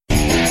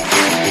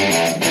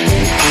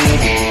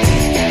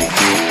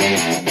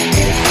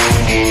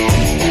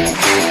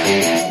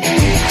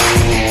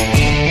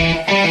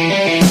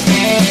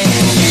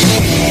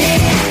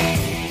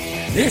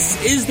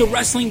is the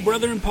Wrestling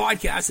Brethren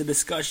Podcast, a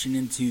discussion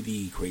into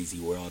the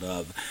crazy world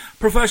of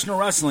professional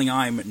wrestling.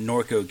 I'm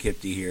Norko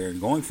Kipte here,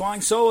 going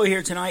flying solo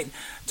here tonight,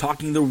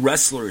 talking The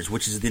Wrestlers,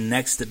 which is the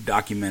next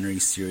documentary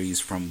series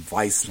from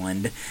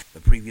Viceland.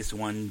 The previous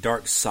one,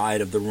 Dark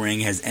Side of the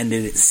Ring, has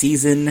ended its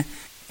season,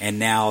 and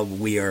now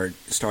we are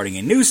starting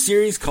a new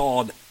series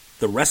called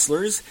The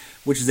Wrestlers,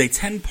 which is a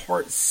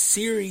 10-part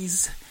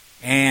series,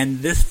 and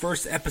this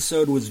first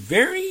episode was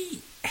very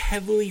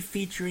heavily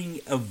featuring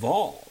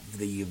Evolve,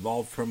 the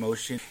Evolve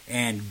promotion,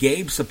 and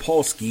Gabe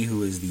Sapolsky,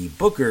 who is the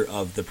booker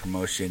of the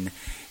promotion.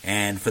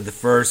 And for the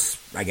first,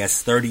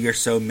 30 or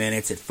so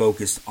minutes, it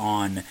focused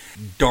on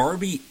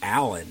Darby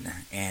Allin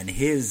and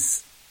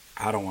his,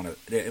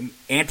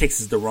 antics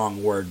is the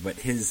wrong word, but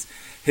his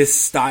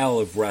style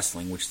of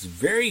wrestling, which is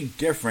very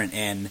different,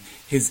 and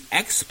his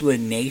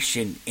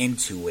explanation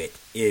into it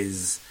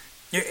is,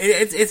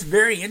 it's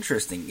very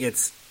interesting.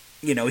 It's,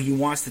 he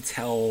wants to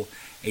tell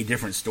a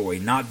different story,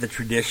 not the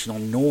traditional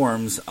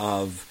norms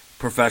of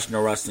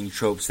professional wrestling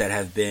tropes that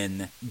have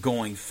been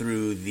going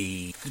through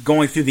the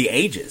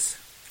ages.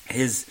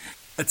 His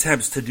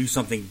attempts to do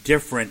something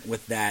different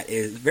with that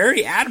is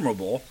very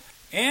admirable,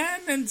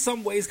 and in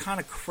some ways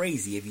kind of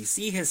crazy. If you've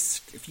seen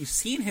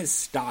his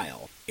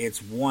style,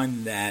 it's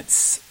one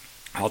that's,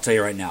 I'll tell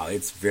you right now,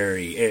 it's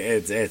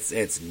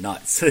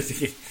nuts.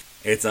 He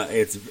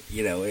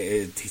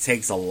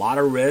takes a lot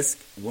of risk,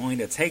 willing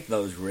to take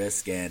those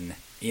risks, and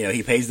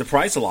he pays the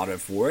price a lot of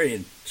it for it.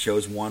 It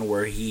shows one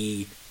where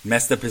he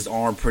messed up his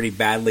arm pretty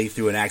badly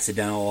through an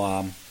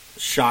accidental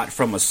shot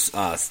from a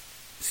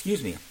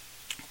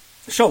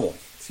shovel.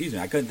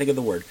 I couldn't think of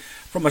the word.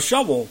 From a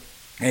shovel,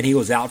 and he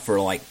was out for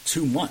like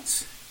 2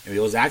 months. It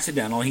was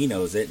accidental. He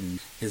knows it, and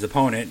his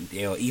opponent,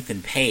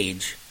 Ethan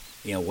Page,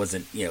 it was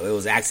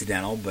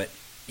accidental, but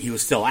he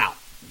was still out.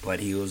 But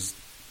he was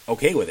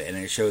okay with it, and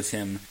it shows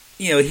him,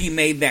 he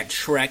made that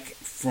trek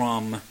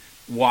from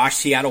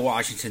Seattle,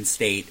 Washington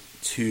State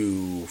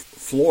to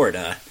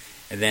Florida,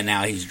 and then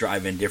now he's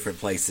driving different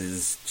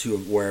places to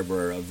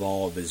wherever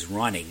Evolve is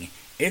running.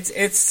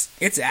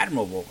 It's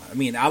admirable. I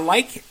mean, I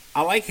like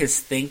his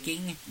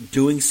thinking,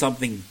 doing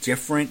something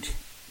different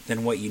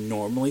than what you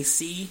normally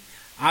see.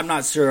 I'm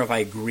not sure if I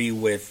agree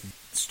with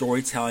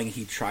storytelling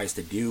he tries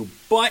to do,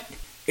 but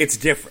it's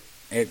different.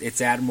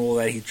 It's admirable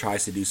that he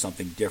tries to do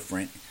something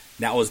different.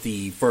 That was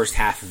the first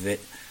half of it.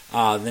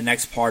 The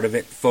next part of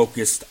it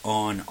focused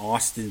on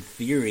Austin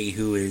Theory,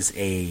 who is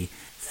a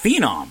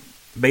phenom.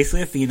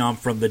 Basically a phenom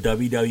from the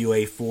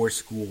WWA 4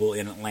 school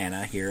in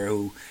Atlanta here,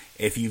 who,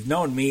 if you've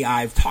known me,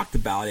 I've talked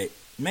about it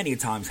many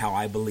times, how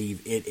I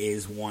believe it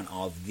is one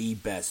of the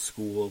best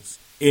schools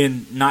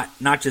in not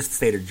just the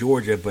state of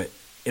Georgia, but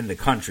in the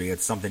country.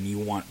 It's something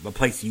a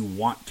place you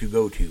want to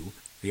go to.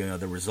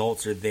 The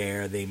results are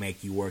there, they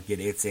make you work it.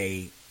 It's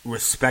a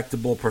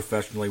respectable,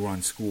 professionally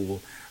run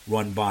school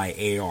run by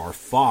A.R.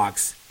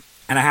 Fox.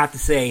 And I have to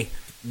say,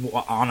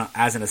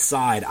 as an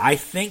aside, I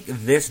think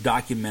this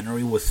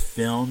documentary was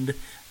filmed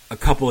a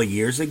couple of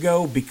years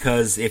ago,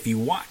 because if you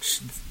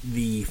watch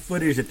the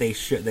footage that they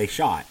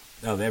shot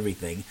of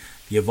everything,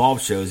 the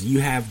Evolve shows, you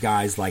have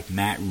guys like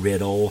Matt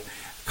Riddle,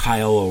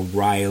 Kyle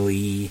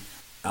O'Reilly,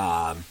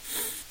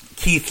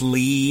 Keith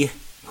Lee,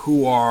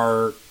 who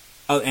are,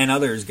 and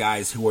others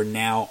guys who are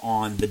now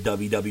on the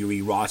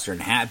WWE roster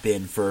and have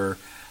been for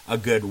a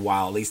good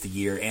while, at least a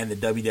year. And the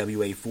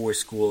WWA 4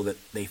 school that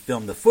they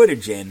filmed the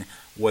footage in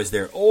was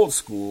their old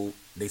school.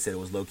 They said it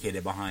was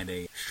located behind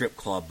a strip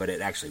club, but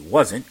it actually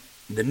wasn't.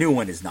 The new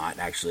one is not,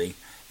 actually.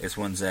 This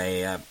one's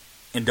a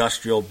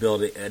industrial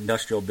building.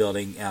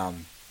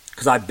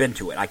 Because I've been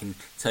to it. I can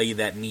tell you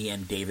that me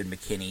and David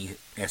McKinney,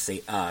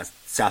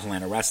 South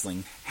Atlanta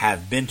Wrestling,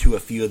 have been to a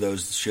few of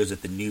those shows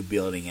at the new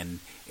building, and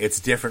it's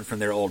different from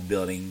their old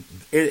building.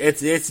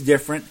 It's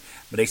different,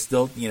 but they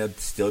still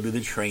do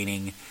the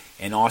training.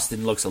 And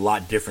Austin looks a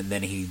lot different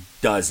than he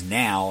does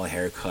now. A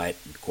haircut,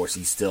 of course,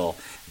 he's still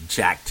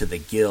jacked to the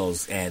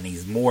gills, and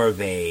he's more of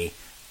a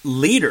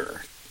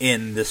leader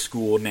in the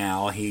school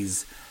now.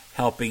 He's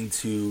helping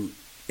to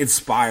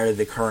inspire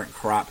the current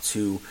crop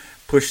to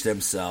push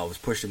themselves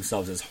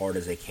as hard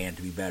as they can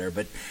to be better.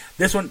 But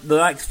this one, the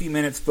next few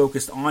minutes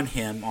focused on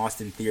him,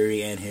 Austin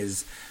Theory, and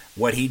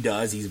what he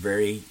does. He's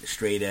very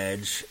straight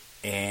edge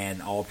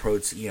and all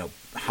protein,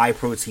 high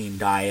protein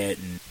diet,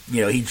 and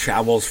he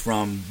travels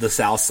from the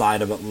south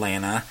side of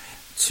Atlanta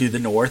to the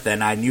north,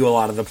 and I knew a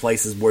lot of the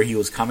places where he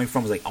was coming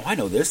from. I was like, oh, I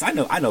know this. I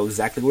know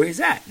exactly where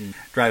he's at. And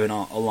driving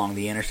along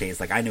the interstate,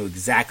 it's like I knew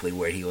exactly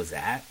where he was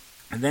at.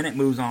 And then it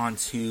moves on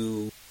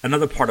to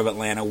another part of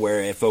Atlanta where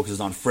it focuses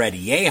on Fred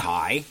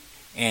Yehi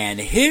and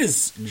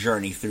his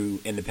journey through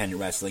independent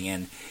wrestling.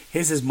 And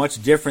his is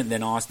much different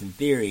than Austin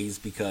Theory's,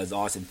 because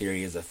Austin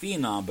Theory is a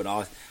phenom,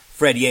 but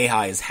Fred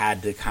Yehi has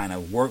had to kind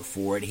of work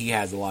for it. He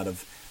has a lot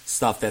of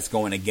stuff that's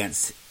going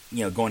against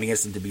him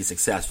to be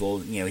successful.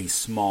 He's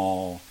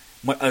small.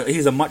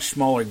 He's a much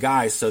smaller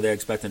guy, so they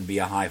expect him to be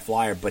a high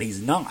flyer, but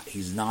he's not.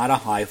 He's not a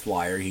high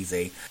flyer. He's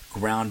a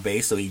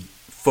ground-based, so he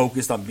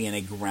focused on being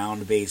a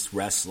ground-based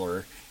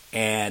wrestler.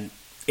 And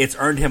it's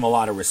earned him a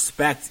lot of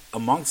respect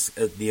amongst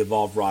the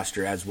Evolve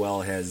roster as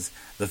well as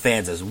the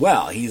fans as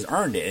well. He's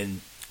earned it,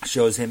 and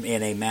shows him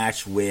in a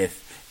match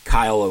with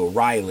Kyle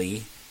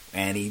O'Reilly,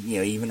 and he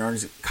even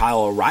earns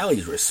Kyle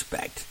O'Reilly's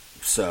respect.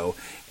 So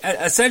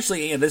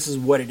essentially, this is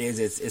what it is.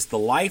 It's the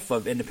life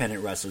of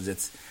independent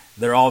wrestlers.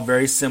 They're all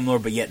very similar,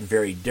 but yet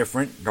very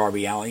different.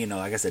 Darby Allin,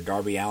 like I said,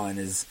 Darby Allin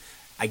is.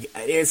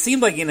 It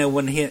seemed like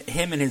when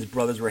him and his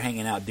brothers were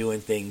hanging out doing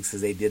things,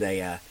 because they did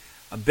a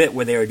bit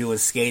where they were doing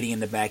skating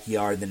in the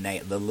backyard.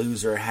 The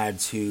loser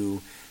had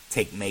to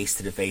take Mace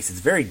to the face.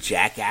 It's very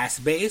Jackass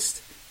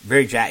based.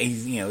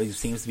 He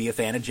seems to be a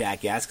fan of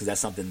Jackass because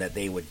that's something that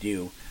they would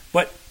do.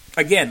 But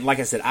again, like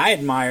I said, I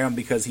admire him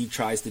because he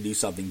tries to do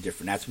something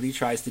different. That's what he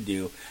tries to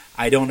do.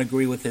 I don't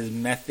agree with his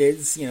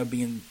methods,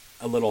 being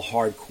a little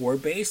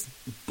hardcore based,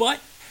 but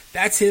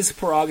that's his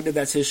prerogative,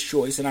 that's his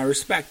choice, and I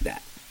respect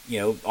that.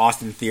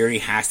 Austin Theory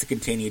has to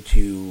continue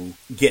to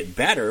get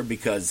better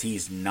because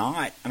he's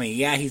not,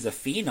 he's a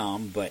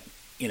phenom, but,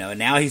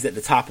 now he's at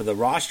the top of the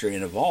roster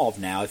in Evolve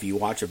now. If you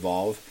watch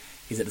Evolve,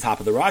 he's at the top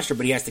of the roster,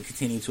 but he has to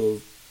continue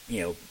to,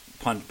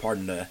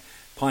 pardon the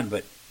pun,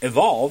 but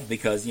evolve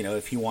because,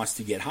 if he wants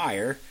to get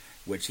higher,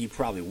 which he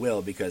probably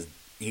will because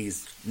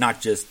he's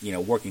not just,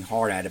 working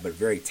hard at it, but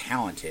very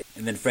talented.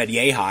 And then Fred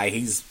Yehai,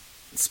 he's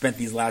spent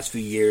these last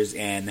few years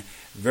and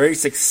very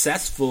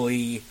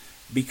successfully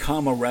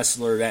become a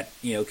wrestler that,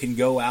 can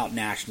go out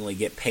nationally,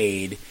 get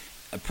paid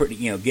a pretty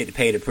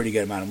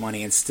good amount of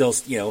money and still,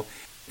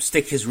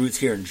 stick his roots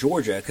here in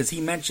Georgia, because he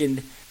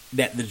mentioned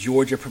that the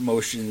Georgia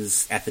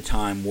promotions at the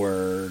time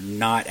were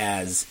not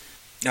as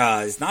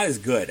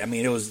good.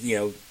 It was,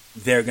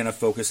 they're going to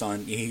focus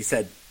on, he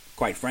said,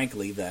 quite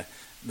frankly, the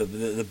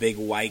big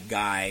white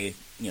guy,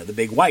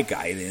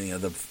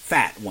 the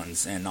fat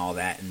ones and all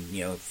that.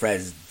 And,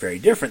 Fred's very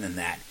different than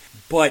that.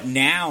 But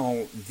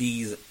now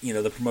these,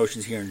 the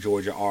promotions here in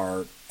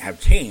Georgia have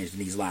changed in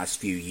these last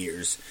few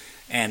years.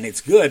 And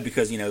it's good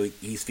because,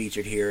 he's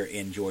featured here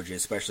in Georgia,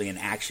 especially in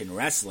action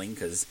wrestling,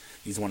 because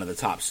he's one of the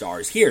top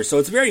stars here. So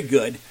it's very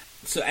good.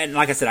 So, and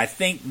like I said, I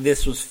think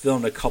this was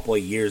filmed a couple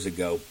of years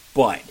ago,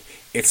 but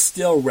it's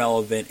still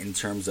relevant in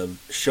terms of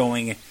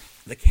showing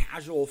the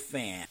casual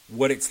fan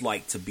what it's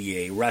like to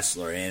be a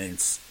wrestler. And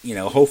it's,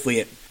 hopefully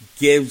it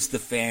gives the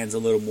fans a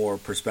little more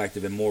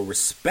perspective and more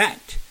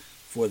respect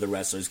for the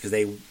wrestlers, because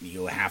they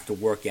have to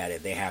work at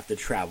it. They have to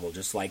travel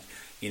just like,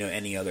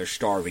 any other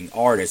starving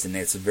artist. And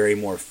it's very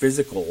more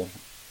physical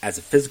as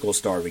a physical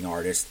starving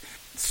artist.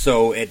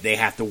 So they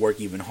have to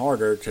work even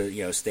harder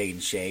to, stay in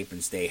shape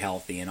and stay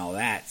healthy and all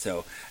that.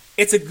 So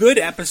it's a good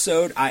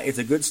episode. It's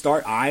a good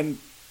start. I'm,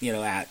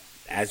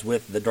 as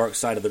with the Dark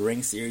Side of the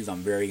Ring series,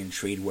 I'm very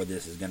intrigued where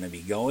this is going to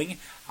be going.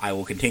 I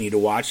will continue to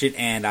watch it,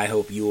 and I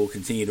hope you will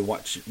continue to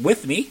watch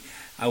with me.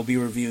 I will be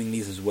reviewing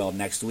these as well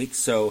next week.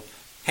 So,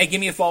 hey, give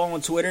me a follow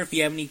on Twitter if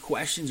you have any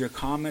questions or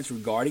comments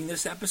regarding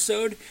this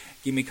episode.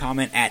 Give me a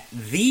comment at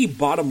The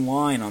Bottom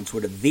Line on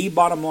Twitter, The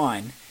Bottom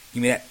Line.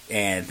 Give me that,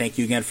 and thank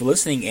you again for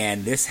listening.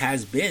 And this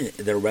has been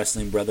the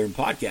Wrestling Brethren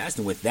Podcast,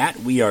 and with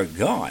that, we are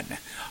gone.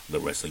 The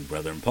Wrestling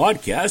Brethren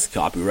Podcast,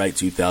 copyright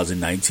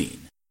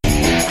 2019.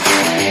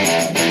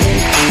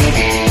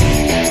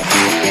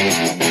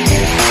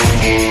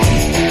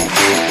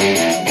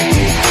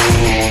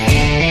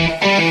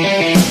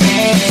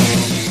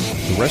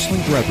 The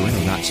Wrestling Brethren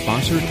are not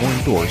sponsored or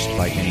endorsed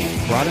by any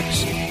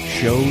products,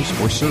 shows,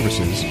 or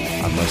services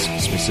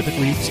unless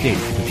specifically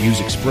stated. The views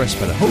expressed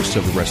by the hosts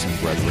of the Wrestling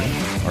Brethren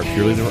are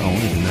purely their own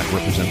and do not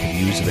represent the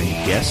views of any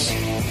guests,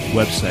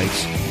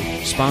 websites,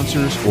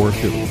 sponsors, or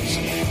affiliates.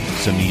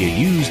 Some media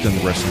used on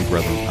the Wrestling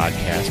Brethren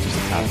podcast is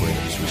the copyright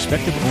of its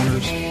respective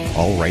owners,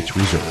 all rights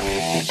reserved.